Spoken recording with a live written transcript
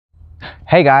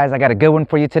Hey guys, I got a good one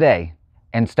for you today.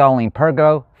 Installing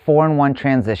Pergo 4-in-1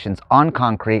 transitions on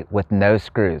concrete with no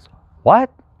screws. What?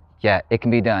 Yeah, it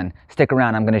can be done. Stick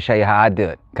around, I'm going to show you how I do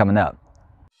it coming up.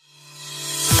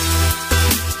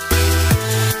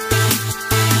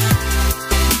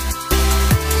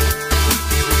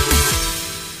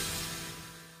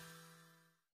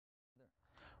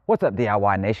 What's up,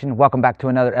 DIY Nation? Welcome back to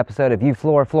another episode of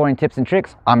YOUFLOOR Flooring Tips and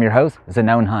Tricks. I'm your host,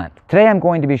 Zanone Hunt. Today I'm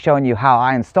going to be showing you how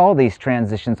I install these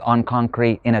transitions on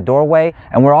concrete in a doorway,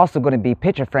 and we're also going to be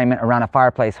picture framing around a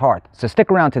fireplace hearth. So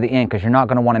stick around to the end because you're not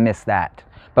going to want to miss that.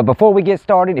 But before we get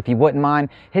started, if you wouldn't mind,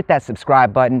 hit that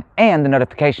subscribe button and the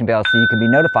notification bell so you can be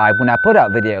notified when I put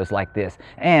out videos like this.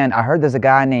 And I heard there's a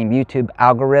guy named YouTube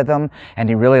Algorithm, and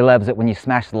he really loves it when you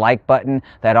smash the like button.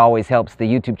 That always helps the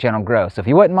YouTube channel grow. So if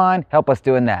you wouldn't mind, help us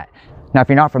doing that. Now, if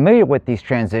you're not familiar with these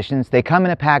transitions, they come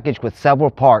in a package with several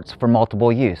parts for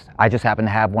multiple use. I just happen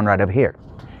to have one right over here.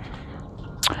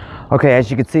 Okay, as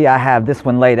you can see, I have this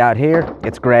one laid out here.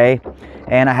 It's gray.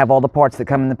 And I have all the parts that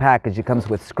come in the package. It comes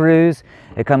with screws.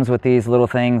 It comes with these little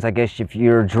things. I guess if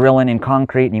you're drilling in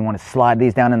concrete and you want to slide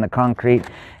these down in the concrete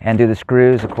and do the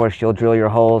screws, of course, you'll drill your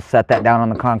holes, set that down on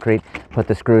the concrete, put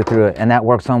the screw through it. And that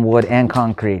works on wood and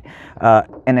concrete.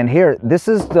 And then here, this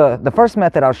is the first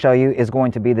method I'll show you is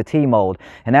going to be the T-mold.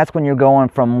 And that's when you're going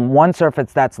from one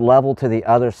surface that's level to the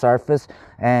other surface.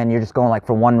 And you're just going like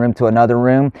from one room to another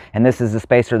room. And this is the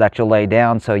spacer that you'll lay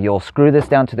down. So you'll screw this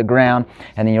down to the ground,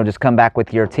 and then you'll just come back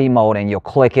with your T-mold and you'll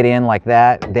click it in like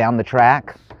that down the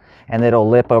track, and it'll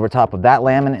lip over top of that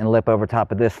laminate and lip over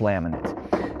top of this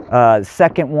laminate.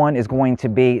 Second one is going to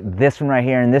be this one right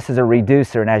here, and this is a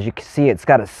reducer, and as you can see, it's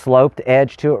got a sloped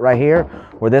edge to it right here,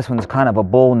 where this one's kind of a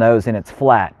bull nose and it's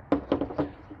flat.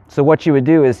 So what you would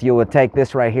do is you would take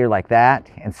this right here like that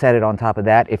and set it on top of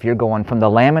that if you're going from the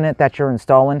laminate that you're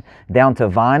installing down to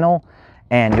vinyl,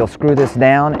 and you'll screw this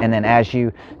down, and then as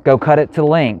you go cut it to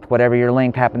length, whatever your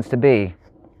length happens to be,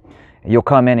 you'll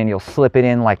come in and you'll slip it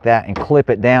in like that and clip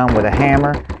it down with a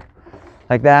hammer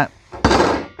like that.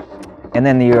 And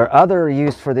then your other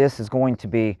use for this is going to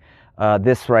be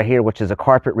this right here, which is a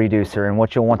carpet reducer. And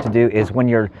what you'll want to do is when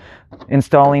you're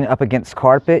installing up against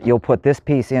carpet, you'll put this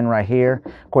piece in right here.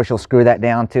 Of course, you'll screw that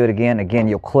down to it again. Again,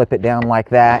 you'll clip it down like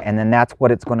that, and then that's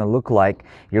what it's going to look like.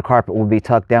 Your carpet will be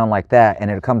tucked down like that,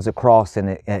 and it comes across, and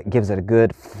it gives it a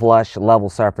good flush level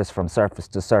surface from surface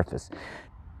to surface.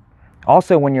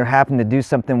 Also, when you're having to do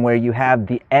something where you have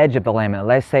the edge of the laminate,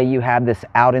 let's say you have this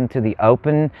out into the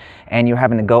open and you're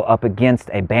having to go up against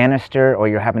a banister, or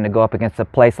you're having to go up against a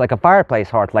place like a fireplace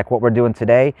hearth, like what we're doing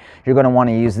today, you're going to want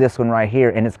to use this one right here,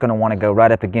 and it's going to want to go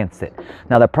right up against it.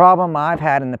 Now, the problem I've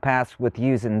had in the past with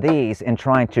using these and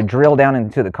trying to drill down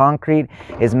into the concrete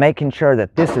is making sure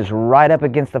that this is right up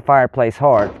against the fireplace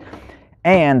hearth,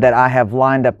 and that I have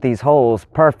lined up these holes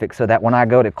perfect so that when I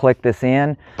go to click this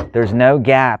in, there's no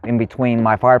gap in between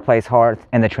my fireplace hearth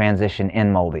and the transition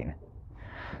end molding.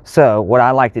 So what I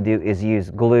like to do is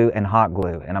use glue and hot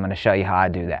glue, and I'm going to show you how I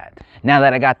do that. Now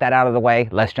that I got that out of the way,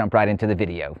 let's jump right into the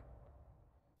video.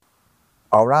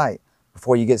 All right,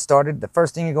 before you get started, the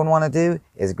first thing you're going to want to do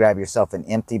is grab yourself an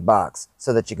empty box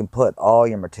so that you can put all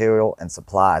your material and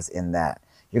supplies in that.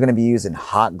 You're going to be using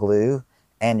hot glue,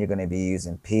 and you're going to be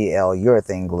using PL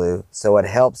urethane glue, so it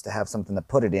helps to have something to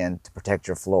put it in to protect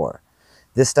your floor.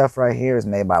 This stuff right here is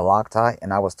made by Loctite,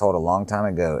 and I was told a long time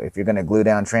ago, if you're going to glue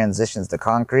down transitions to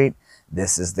concrete,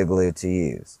 this is the glue to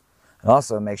use. And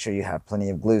also make sure you have plenty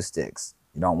of glue sticks.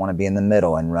 You don't want to be in the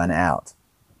middle and run out.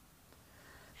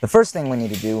 The first thing we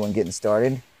need to do when getting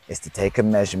started is to take a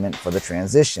measurement for the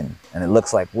transition, and it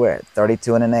looks like we're at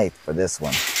 32 1/8 for this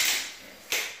one.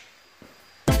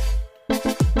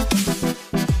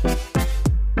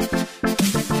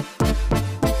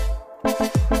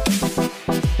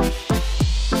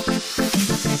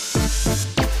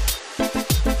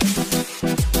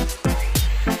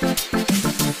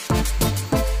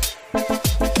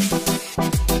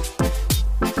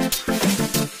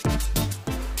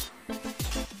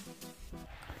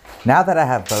 Now that I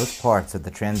have both parts of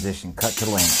the transition cut to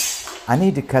length, I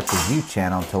need to cut the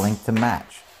U-channel to length to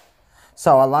match.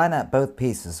 So I line up both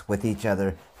pieces with each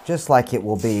other just like it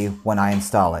will be when I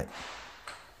install it.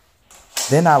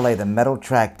 Then I lay the metal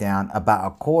track down about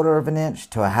 1/4 inch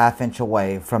to 1/2 inch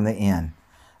away from the end.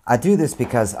 I do this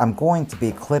because I'm going to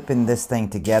be clipping this thing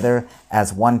together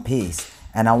as one piece,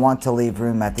 and I want to leave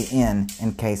room at the end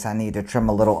in case I need to trim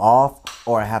a little off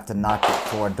or I have to knock it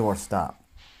for a doorstop.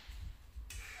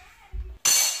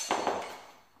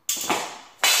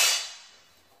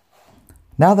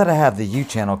 Now that I have the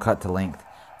U-channel cut to length,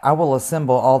 I will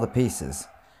assemble all the pieces.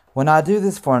 When I do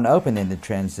this for an open-ended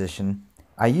transition,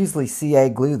 I usually CA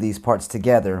glue these parts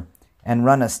together and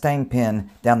run a stain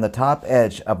pen down the top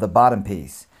edge of the bottom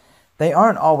piece. They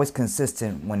aren't always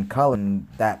consistent when coloring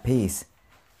that piece,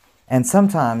 and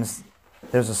sometimes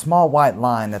there's a small white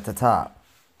line at the top.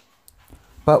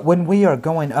 But when we are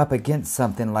going up against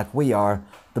something like we are,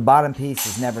 the bottom piece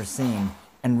is never seen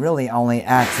and really only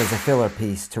acts as a filler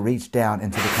piece to reach down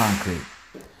into the concrete.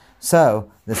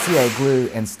 So the CA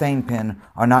glue and stain pen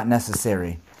are not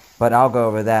necessary, but I'll go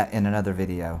over that in another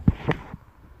video.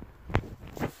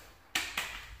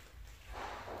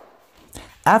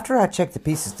 After I check the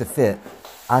pieces to fit,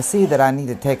 I see that I need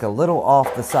to take a little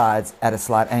off the sides at a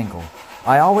slight angle.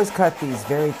 I always cut these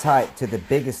very tight to the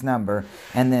biggest number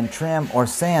and then trim or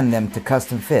sand them to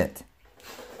custom fit.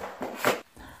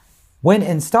 When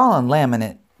installing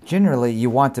laminate, generally you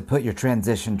want to put your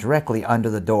transition directly under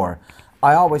the door.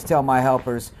 I always tell my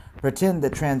helpers, pretend the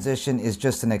transition is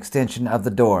just an extension of the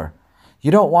door.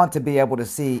 You don't want to be able to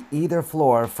see either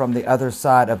floor from the other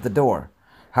side of the door.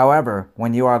 However,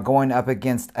 when you are going up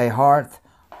against a hearth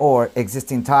or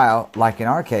existing tile, like in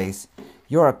our case,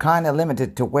 you are kind of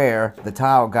limited to where the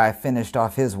tile guy finished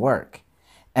off his work.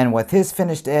 And with his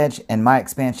finished edge and my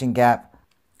expansion gap,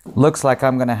 looks like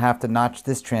I'm going to have to notch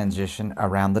this transition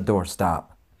around the doorstop.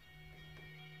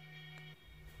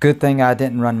 Good thing I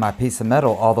didn't run my piece of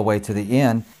metal all the way to the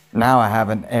end. Now I have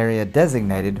an area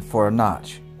designated for a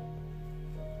notch.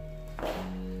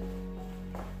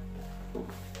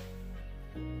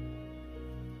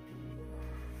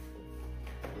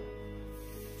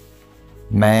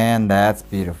 Man, that's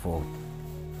beautiful.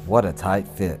 What a tight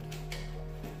fit.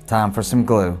 Time for some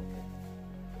glue.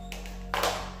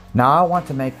 Now I want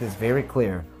to make this very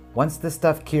clear. Once this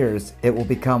stuff cures, it will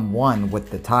become one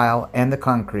with the tile and the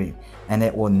concrete, and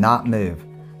it will not move.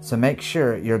 So make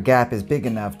sure your gap is big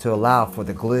enough to allow for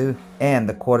the glue and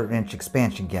the 1/4 inch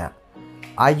expansion gap.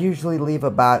 I usually leave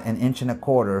about 1 1/4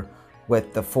 inches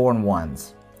with the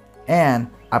 4-in-1s. And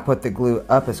I put the glue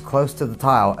up as close to the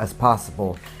tile as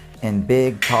possible in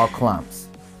big, tall clumps.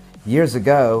 Years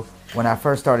ago, when I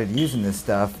first started using this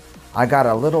stuff, I got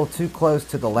a little too close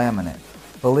to the laminate.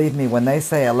 Believe me, when they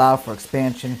say allow for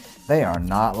expansion, they are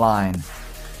not lying.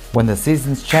 When the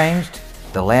seasons changed,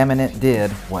 the laminate did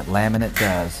what laminate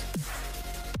does.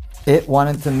 It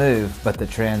wanted to move, but the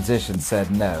transition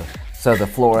said no, so the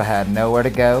floor had nowhere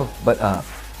to go but up.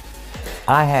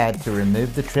 I had to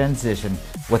remove the transition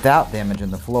without damaging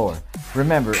the floor.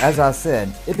 Remember, as I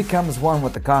said, it becomes one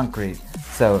with the concrete,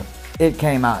 so it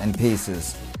came out in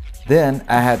pieces. Then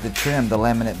I had to trim the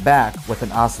laminate back with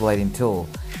an oscillating tool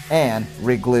and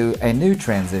reglue a new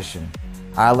transition.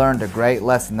 I learned a great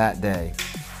lesson that day.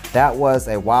 That was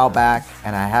a while back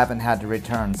and I haven't had to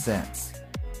return since.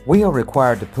 We are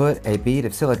required to put a bead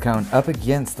of silicone up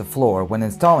against the floor when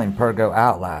installing Pergo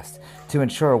Outlast to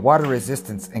ensure water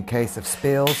resistance in case of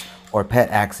spills or pet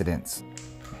accidents.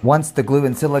 Once the glue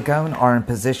and silicone are in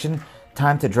position,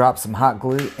 time to drop some hot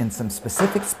glue in some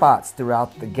specific spots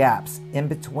throughout the gaps in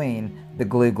between the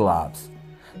glue globs.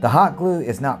 The hot glue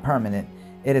is not permanent,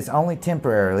 it is only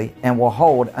temporarily and will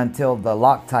hold until the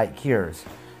Loctite cures.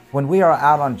 When we are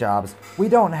out on jobs, we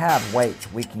don't have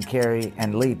weights we can carry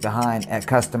and leave behind at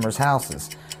customers'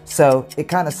 houses, so it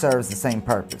kind of serves the same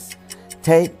purpose.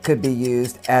 Tape could be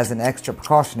used as an extra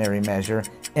precautionary measure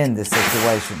in this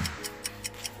situation.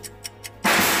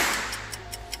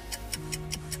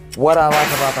 What I like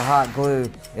about the hot glue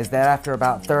is that after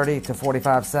about 30 to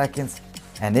 45 seconds,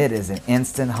 and it is an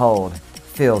instant hold,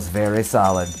 feels very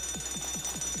solid.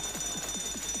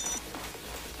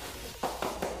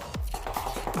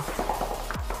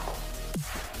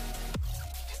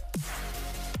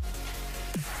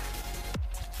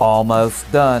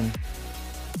 Almost done.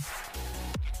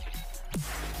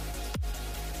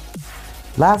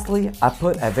 Lastly, I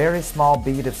put a very small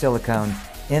bead of silicone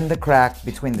in the crack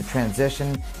between the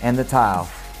transition and the tile.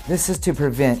 This is to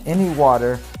prevent any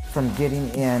water from getting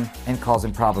in and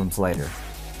causing problems later.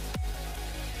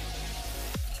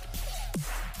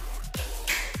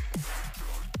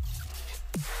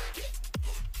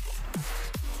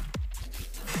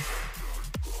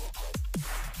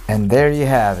 And there you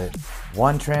have it.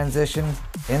 One transition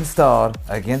installed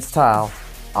against tile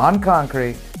on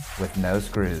concrete with no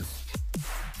screws.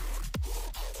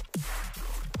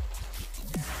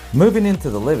 Moving into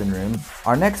the living room,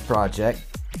 our next project,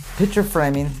 picture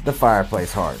framing the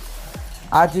fireplace hearth.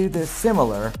 I do this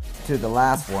similar to the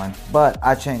last one, but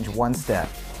I change one step.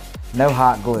 No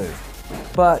hot glue,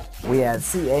 but we add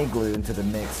CA glue into the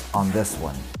mix on this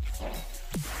one.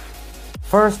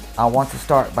 First, I want to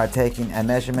start by taking a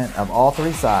measurement of all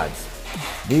 3 sides.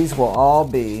 These will all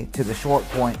be to the short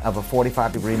point of a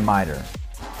 45-degree miter.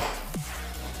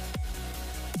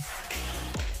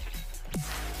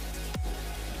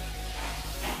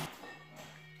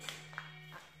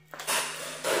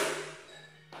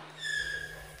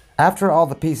 After all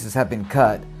the pieces have been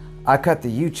cut, I cut the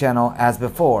U-channel as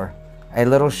before, a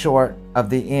little short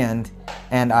of the end,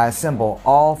 and I assemble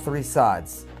all 3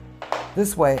 sides.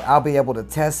 This way I'll be able to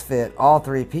test fit all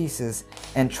 3 pieces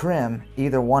and trim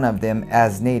either one of them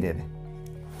as needed.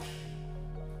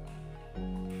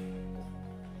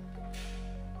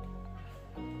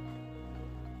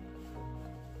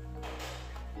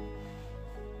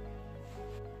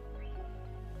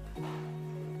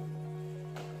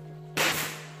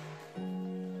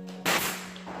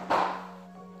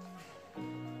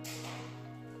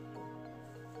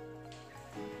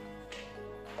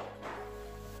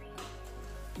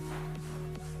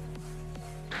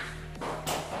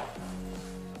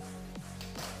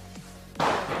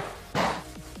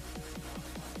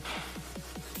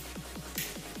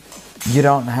 You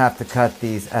don't have to cut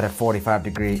these at a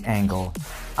 45-degree angle.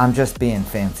 I'm just being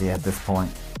fancy at this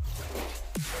point.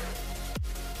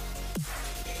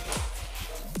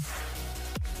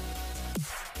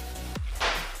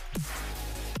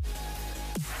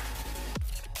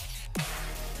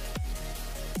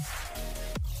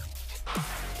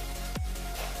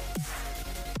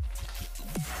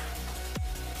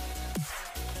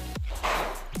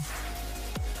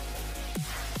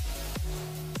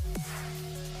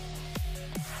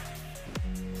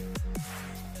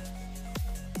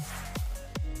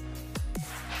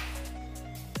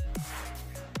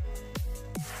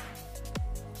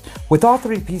 With all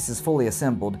 3 pieces fully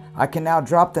assembled, I can now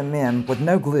drop them in with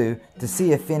no glue to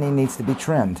see if any needs to be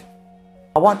trimmed.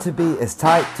 I want to be as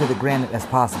tight to the granite as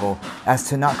possible as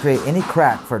to not create any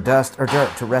crack for dust or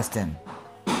dirt to rest in.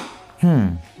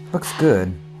 Looks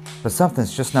good, but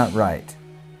something's just not right.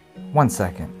 1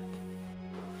 second.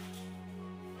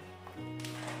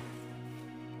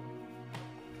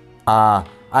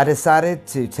 I decided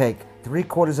to take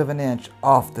 3/4 of an inch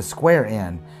off the square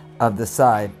end of the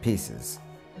side pieces.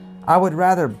 I would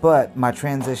rather butt my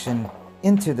transition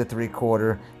into the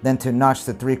 3/4 than to notch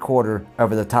the 3/4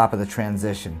 over the top of the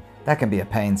transition. That can be a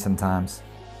pain sometimes.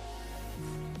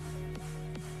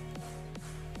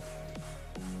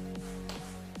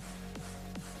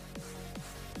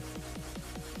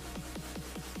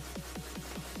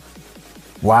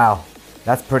 Wow,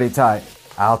 that's pretty tight.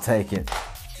 I'll take it.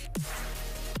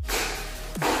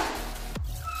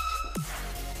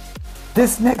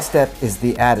 This next step is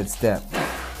the added step.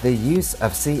 The use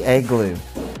of CA glue.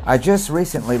 I just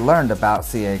recently learned about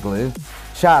CA glue.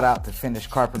 Shout out to Finished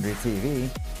Carpentry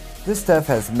TV. This stuff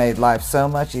has made life so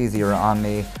much easier on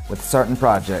me with certain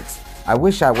projects. I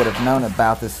wish I would have known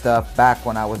about this stuff back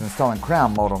when I was installing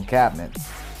crown mold on cabinets.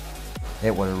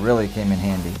 It would have really came in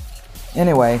handy.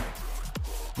 Anyway,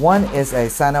 one is a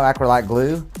cyanoacrylate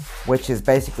glue, which is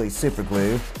basically super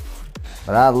glue,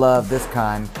 but I love this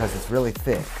kind because it's really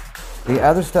thick. The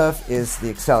other stuff is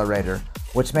the accelerator,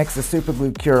 which makes the super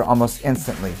glue cure almost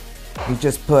instantly. You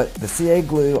just put the CA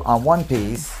glue on one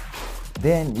piece,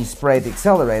 then you spray the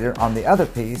accelerator on the other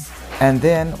piece, and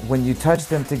then when you touch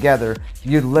them together,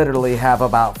 you literally have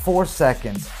about 4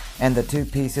 seconds and the 2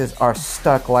 pieces are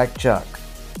stuck like Chuck.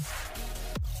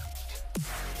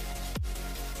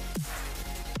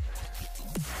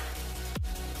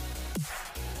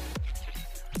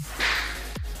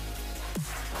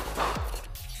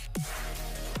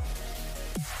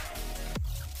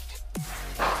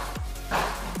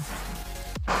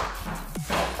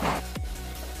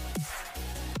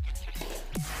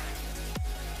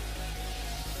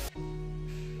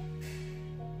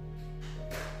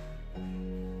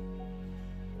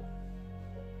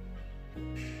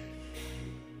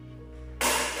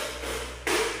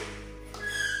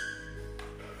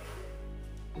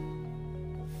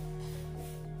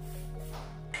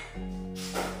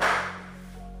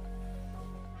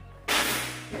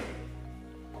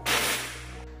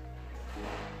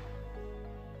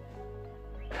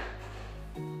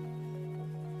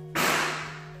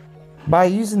 By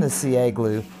using the CA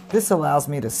glue, this allows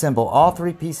me to assemble all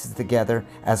 3 pieces together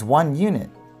as one unit.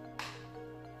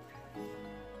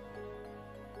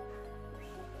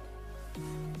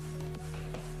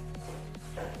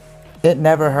 It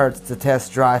never hurts to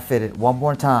test dry fit it one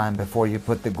more time before you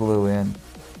put the glue in.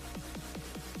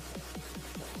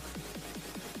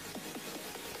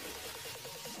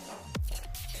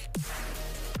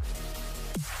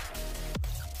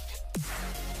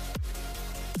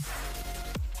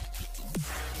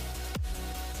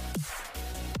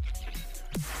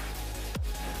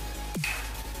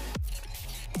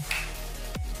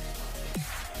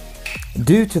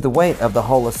 Due to the weight of the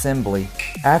whole assembly,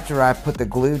 after I put the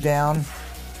glue down,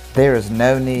 there is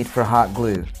no need for hot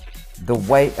glue. The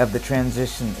weight of the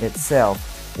transition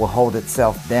itself will hold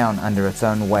itself down under its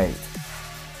own weight.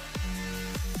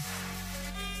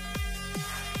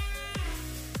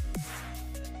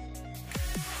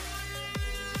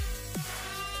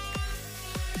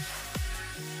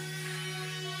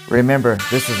 Remember,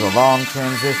 this is a long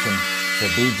transition, so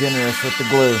be generous with the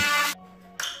glue.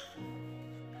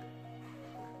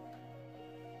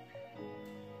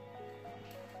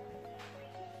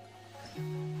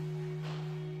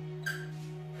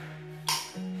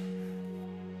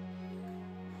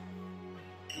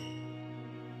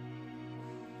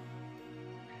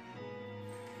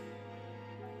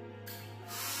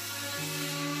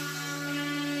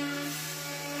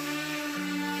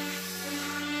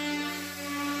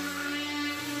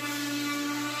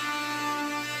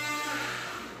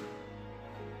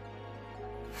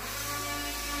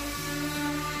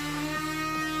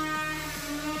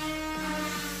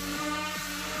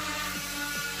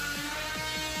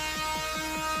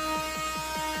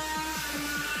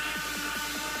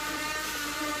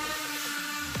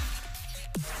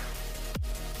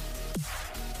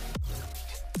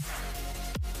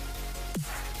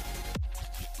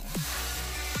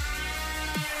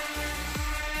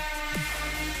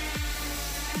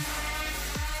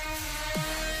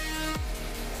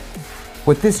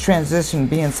 With this transition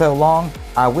being so long,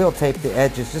 I will tape the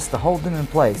edges just to hold them in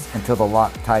place until the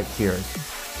Loctite cures.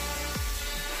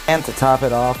 And to top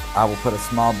it off, I will put a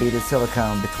small bead of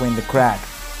silicone between the crack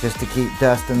just to keep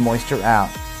dust and moisture out,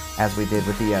 as we did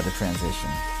with the other transition.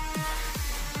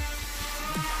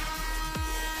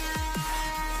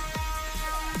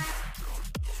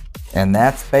 And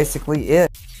that's basically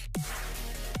it.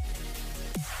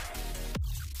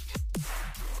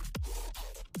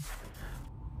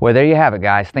 Well, there you have it,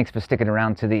 guys. Thanks for sticking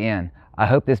around to the end. I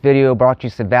hope this video brought you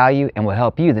some value and will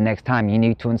help you the next time you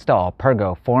need to install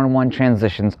Pergo 4-in-1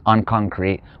 transitions on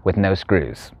concrete with no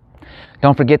screws.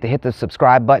 Don't forget to hit the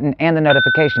subscribe button and the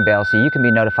notification bell so you can be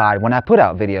notified when I put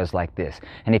out videos like this.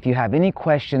 And if you have any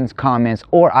questions, comments,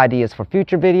 or ideas for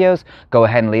future videos, go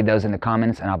ahead and leave those in the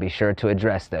comments and I'll be sure to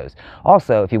address those.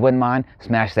 Also, if you wouldn't mind,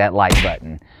 smash that like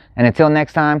button. And until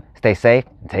next time, stay safe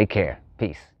and take care.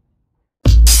 Peace.